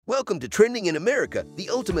Welcome to Trending in America, the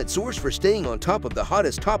ultimate source for staying on top of the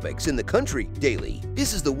hottest topics in the country daily.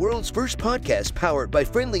 This is the world's first podcast powered by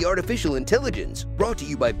friendly artificial intelligence, brought to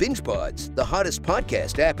you by BingePods, the hottest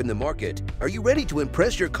podcast app in the market. Are you ready to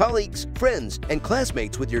impress your colleagues, friends, and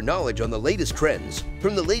classmates with your knowledge on the latest trends?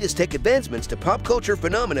 From the latest tech advancements to pop culture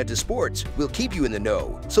phenomena to sports, we'll keep you in the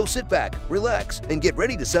know. So sit back, relax, and get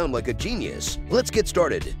ready to sound like a genius. Let's get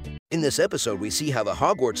started. In this episode, we see how the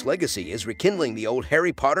Hogwarts legacy is rekindling the old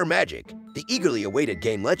Harry Potter magic. The eagerly awaited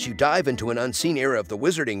game lets you dive into an unseen era of the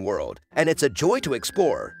wizarding world, and it's a joy to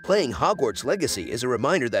explore. Playing Hogwarts Legacy is a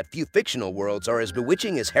reminder that few fictional worlds are as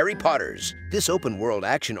bewitching as Harry Potter's. This open-world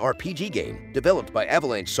action RPG game, developed by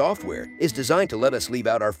Avalanche Software, is designed to let us leave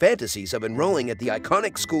out our fantasies of enrolling at the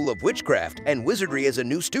iconic school of Witchcraft and Wizardry as a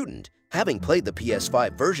new student. Having played the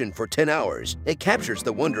PS5 version for 10 hours, it captures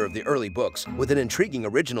the wonder of the early books with an intriguing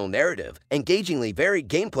original narrative, engagingly varied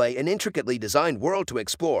gameplay, and intricately designed world to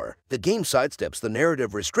explore. The game sidesteps the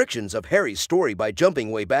narrative restrictions of Harry's story by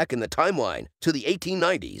jumping way back in the timeline to the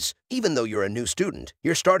 1890s. Even though you're a new student,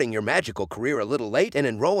 you're starting your magical career a little late and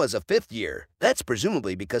enroll as a fifth year. That's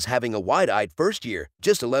presumably because having a wide-eyed first year,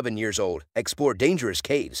 just 11 years old, explore dangerous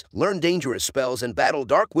caves, learn dangerous spells, and battle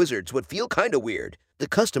dark wizards would feel kinda weird. The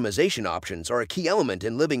customization options are a key element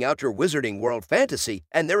in living out your wizarding world fantasy,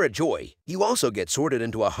 and they're a joy. You also get sorted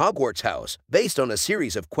into a Hogwarts house, based on a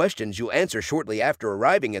series of questions you'll answer shortly after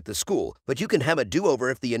arriving at the school, but you can have a do-over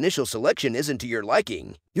if the initial selection isn't to your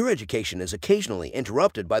liking. Your education is occasionally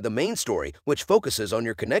interrupted by the main story, which focuses on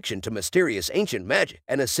your connection to mysterious ancient magic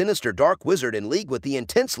and a sinister dark wizard in league with the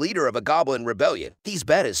intense leader of a goblin rebellion. These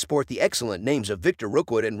baddies sport the excellent names of Victor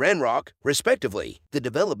Rookwood and Ranrock, respectively. The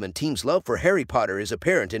development team's love for Harry Potter is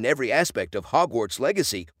apparent in every aspect of Hogwarts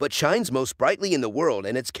Legacy, but shines most brightly in the world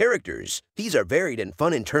and its characters. These are varied and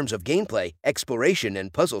fun in terms of gameplay, exploration,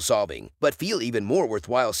 and puzzle solving, but feel even more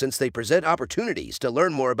worthwhile since they present opportunities to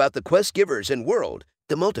learn more about the quest givers and world.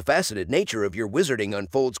 The multifaceted nature of your wizarding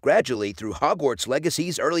unfolds gradually through Hogwarts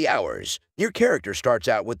Legacy's early hours. Your character starts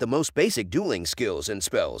out with the most basic dueling skills and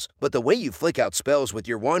spells, but the way you flick out spells with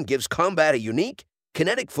your wand gives combat a unique,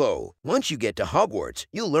 kinetic flow. Once you get to Hogwarts,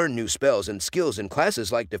 you'll learn new spells and skills in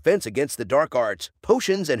classes like Defense Against the Dark Arts,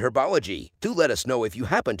 Potions, and Herbology. Do let us know if you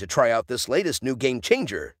happen to try out this latest new game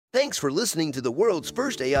changer. Thanks for listening to the world's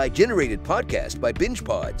first AI-generated podcast by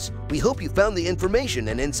BingePods. We hope you found the information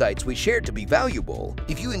and insights we shared to be valuable.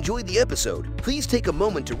 If you enjoyed the episode, please take a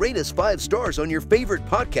moment to rate us 5 stars on your favorite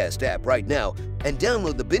podcast app right now and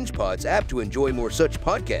download the BingePods app to enjoy more such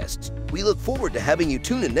podcasts. We look forward to having you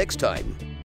tune in next time.